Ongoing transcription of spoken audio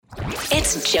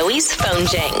It's Joey's Phone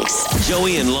Jenks.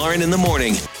 Joey and Lauren in the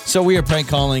morning. So we are prank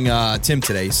calling Tim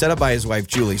today, set up by his wife,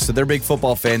 Julie. So they're big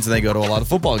football fans, and they go to a lot of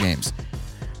football games.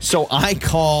 So I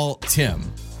call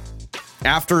Tim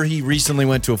after he recently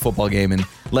went to a football game and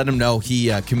let him know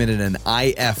he committed an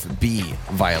IFB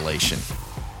violation.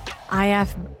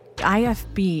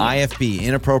 IFB,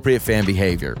 inappropriate fan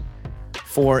behavior.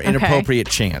 For inappropriate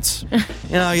chants.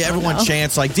 Everyone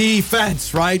chants like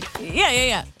defense, right?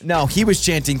 Yeah. No, he was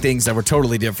chanting things that were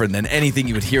totally different than anything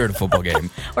you would hear at a football game.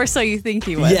 Or so you think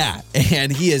he was. Yeah,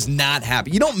 and he is not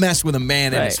happy. You don't mess with a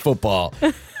man and his football.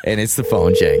 And it's the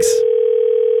Phone Jenks.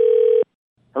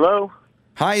 Hello?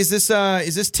 Hi, is this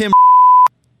Tim?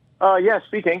 Yeah,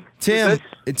 speaking.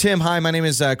 Tim, hi, my name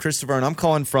is Christopher, and I'm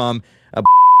calling from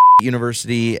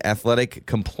University Athletic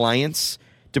Compliance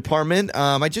Department.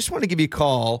 I just want to give you a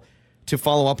call to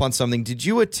follow up on something. Did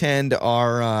you attend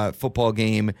our football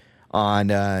game on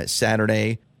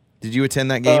Saturday? Did you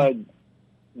attend that game?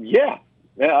 Yeah,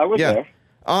 I was there.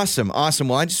 Awesome.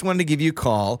 Well, I just wanted to give you a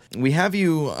call. We have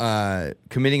you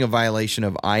committing a violation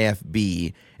of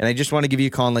IFB, and I just want to give you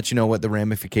a call and let you know what the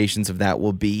ramifications of that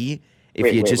will be.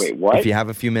 If you have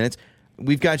a few minutes.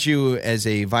 We've got you as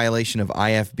a violation of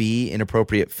IFB,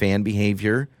 inappropriate fan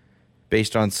behavior,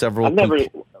 based on several... I've never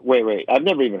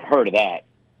even heard of that.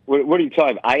 What are you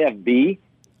talking about? IFB?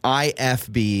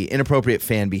 IFB, inappropriate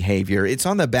fan behavior. It's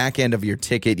on the back end of your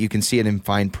ticket. You can see it in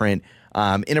fine print.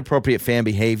 Inappropriate fan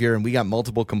behavior, and we got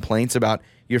multiple complaints about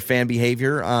your fan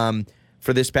behavior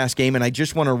for this past game, and I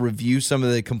just want to review some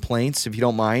of the complaints, if you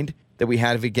don't mind, that we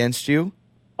had against you.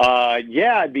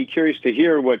 I'd be curious to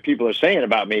hear what people are saying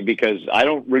about me because I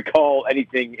don't recall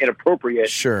anything inappropriate.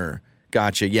 Sure.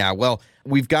 Gotcha. Yeah. Well,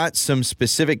 we've got some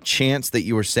specific chants that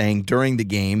you were saying during the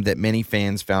game that many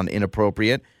fans found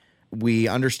inappropriate. We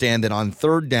understand that on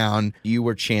third down, you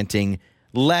were chanting,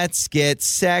 "Let's get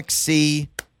sexy."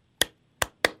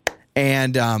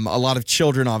 And a lot of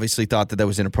children obviously thought that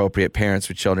was inappropriate, parents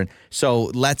with children. So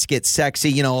let's get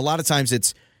sexy. A lot of times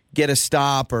it's get a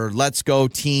stop or let's go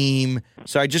team.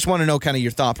 So I just want to know kind of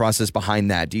your thought process behind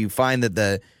that. Do you find that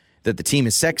the team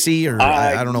is sexy, or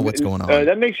I don't know what's going on?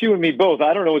 That makes you and me both.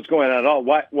 I don't know what's going on at all.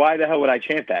 Why the hell would I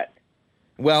chant that?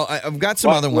 Well, I've got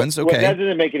some other ones. Okay. Well, that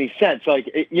doesn't make any sense.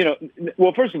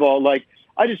 Well, first of all,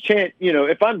 I just chant,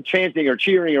 if I'm chanting or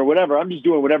cheering or whatever, I'm just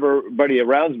doing whatever everybody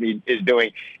around me is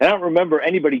doing. And I don't remember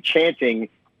anybody chanting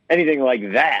anything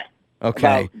like that.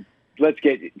 Okay. About, let's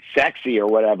get sexy or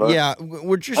whatever. Yeah,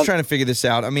 we're just trying to figure this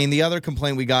out. I mean, the other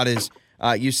complaint we got is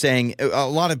you saying, a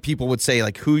lot of people would say,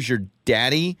 who's your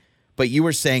daddy? But you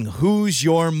were saying, who's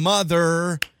your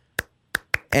mother?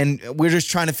 And we're just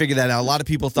trying to figure that out. A lot of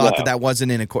people thought that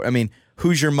wasn't in accord. I mean,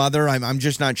 who's your mother? I'm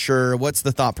just not sure. What's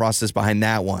the thought process behind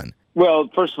that one? Well,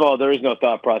 first of all, there is no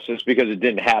thought process because it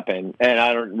didn't happen. And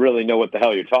I don't really know what the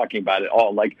hell you're talking about at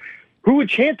all. Who would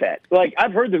chant that?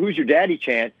 I've heard the "Who's Your Daddy"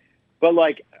 chant, but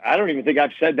I don't even think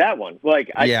I've said that one.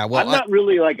 I'm not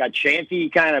really a chanty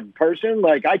kind of person.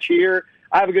 I cheer,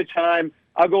 I have a good time,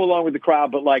 I'll go along with the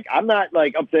crowd, but I'm not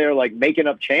up there making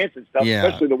up chants and stuff,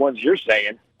 especially the ones you're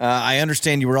saying. I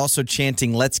understand you were also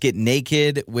chanting "Let's get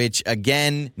naked," which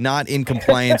again, not in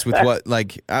compliance with what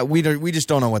we just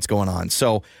don't know what's going on.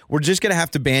 So we're just gonna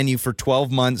have to ban you for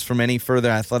 12 months from any further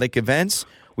athletic events.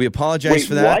 We apologize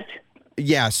for that. What?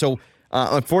 Yeah. So.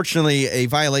 Unfortunately, a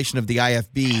violation of the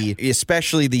IFB,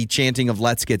 especially the chanting of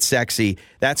 "Let's get sexy,"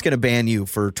 that's going to ban you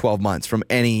for 12 months from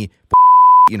any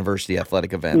university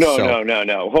athletic events.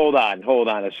 No. Hold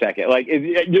on a second.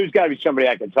 There's got to be somebody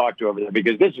I can talk to over there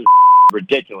because this is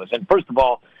ridiculous. And first of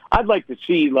all, I'd like to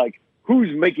see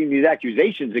who's making these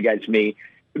accusations against me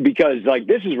because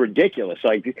this is ridiculous.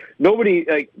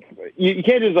 Nobody you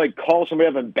can't just call somebody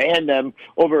up and ban them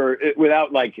over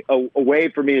without a way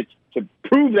for me to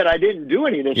prove that I didn't do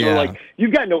any of this. Yeah. So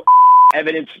you've got no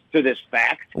evidence to this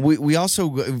fact. We also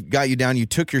got you down. You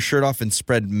took your shirt off and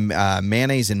spread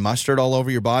mayonnaise and mustard all over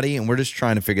your body, and we're just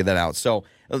trying to figure that out. So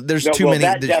there's too many.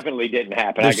 That definitely didn't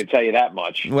happen. I can tell you that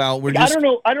much. Well,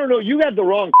 I don't know. You got the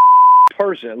wrong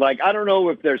person. I don't know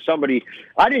if there's somebody.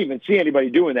 I didn't even see anybody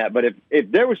doing that. But if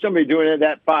there was somebody doing it,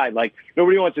 that's fine.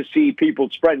 Nobody wants to see people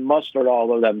spreading mustard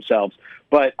all over themselves.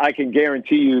 But I can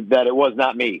guarantee you that it was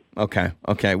not me. Okay.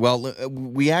 Well,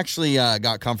 we actually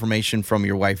got confirmation from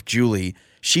your wife, Julie.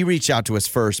 She reached out to us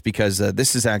first because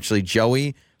this is actually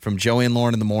Joey from Joey and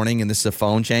Lauren in the Morning, and this is a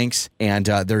Phone Jenks, and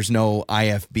there's no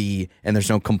IFB, and there's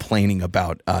no complaining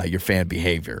about your fan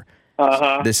behavior.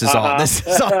 This is all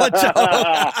a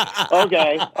joke.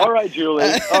 Okay. All right,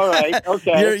 Julie. All right.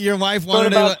 Okay. Your wife It's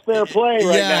wanted about to fair play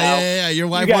right now. Yeah. Your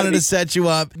wife gotta wanted be- to set you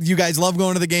up. You guys love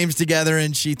going to the games together,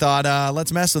 and she thought,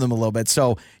 let's mess with them a little bit.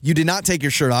 So you did not take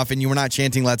your shirt off, and you were not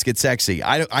chanting "Let's get sexy."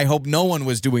 I hope no one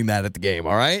was doing that at the game.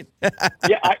 All right.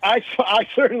 Yeah, I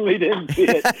certainly didn't see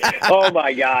it. Oh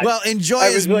my God. Well, enjoy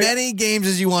as many games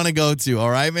as you want to go to. All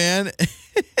right, man.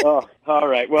 Oh, all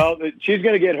right. Well, she's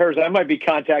going to get hers. I might be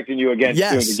contacting you again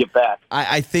soon to get back.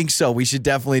 I think so. We should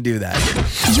definitely do that.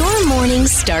 Your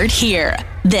mornings start here.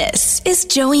 This is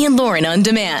Joey and Lauren on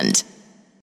Demand.